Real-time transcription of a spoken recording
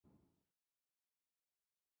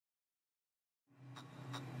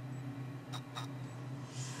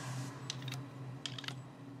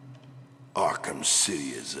Arkham City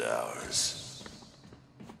is ours.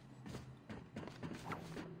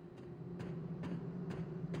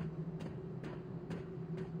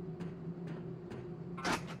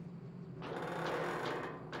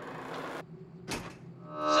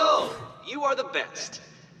 So, you are the best.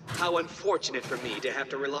 How unfortunate for me to have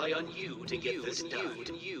to rely on you to get this done.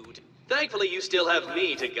 Thankfully, you still have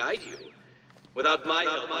me to guide you. Without my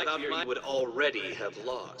help, I fear you would already have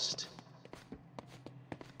lost.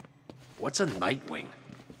 What's a Nightwing?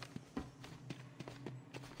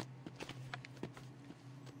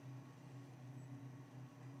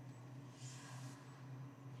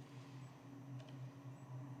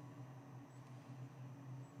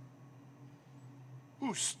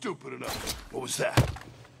 Who's stupid enough? What was that?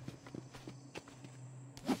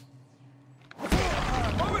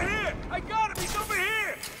 Over here! I got him! He's over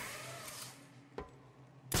here!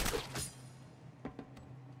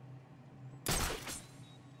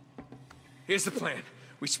 Here's the plan.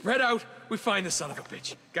 We spread out, we find the son of a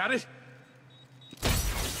bitch. Got it?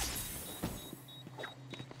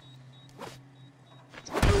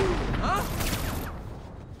 Huh?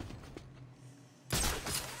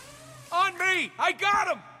 On me! I got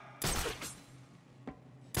him!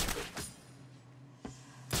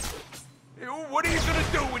 What are you gonna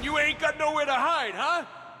do when you ain't got nowhere to hide, huh?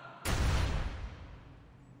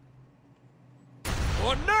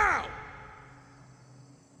 Or now!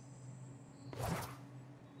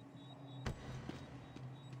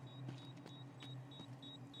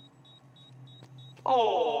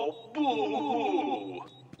 Oh, boo-hoo!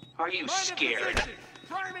 Are you scared?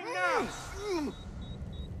 Priming now!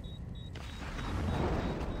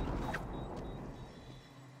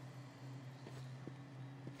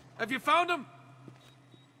 Have you found him?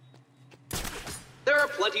 There are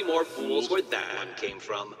plenty more fools where that one came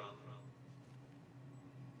from.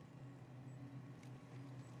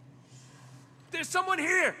 There's someone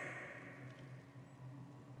here!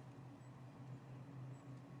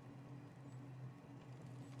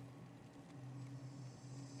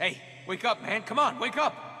 Hey, wake up, man. Come on, wake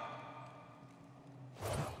up!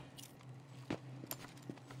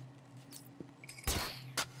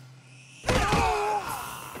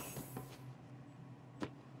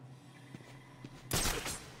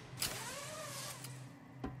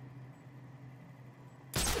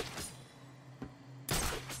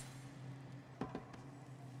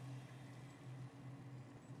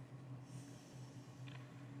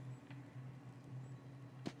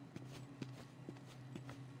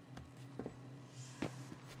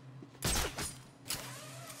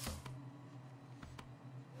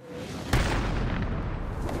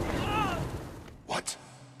 What?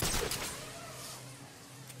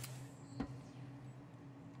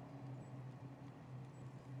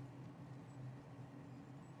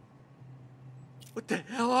 What the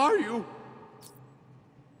hell are you?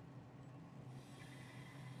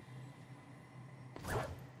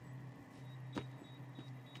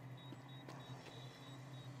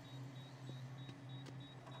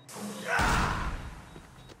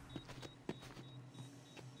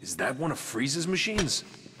 Is that one of Freeze's machines?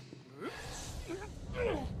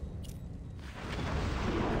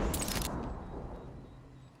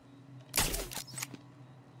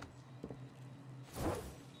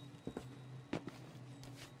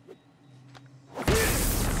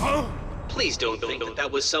 Please don't think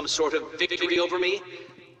that was some sort of victory over me.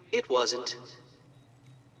 It wasn't.